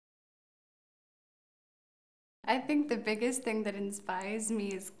I think the biggest thing that inspires me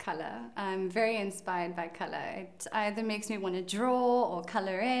is color. I'm very inspired by color. It either makes me want to draw or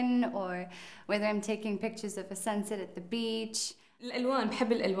color in, or whether I'm taking pictures of a sunset at the beach. الألوان،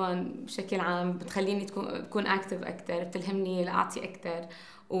 بحب الألوان بشكل عام، بتخليني بكون أكتف أكتر، بتلهمني لأعطي أكتر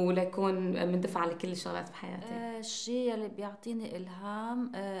وليكون مندفعة لكل الشغلات بحياتي. الشيء اللي بيعطيني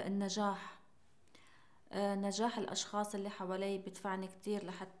إلهام النجاح. نجاح الأشخاص اللي حوالي بيدفعني كتير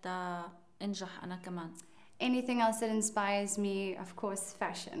لحتى أنجح أنا كمان. Anything else that inspires me, of course,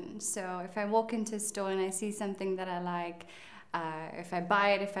 fashion. So if I walk into a store and I see something that I like, if I buy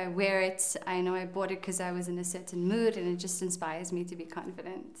it, if I wear it, I know I bought it because I was in a certain mood, and it just inspires me to be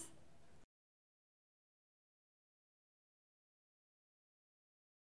confident.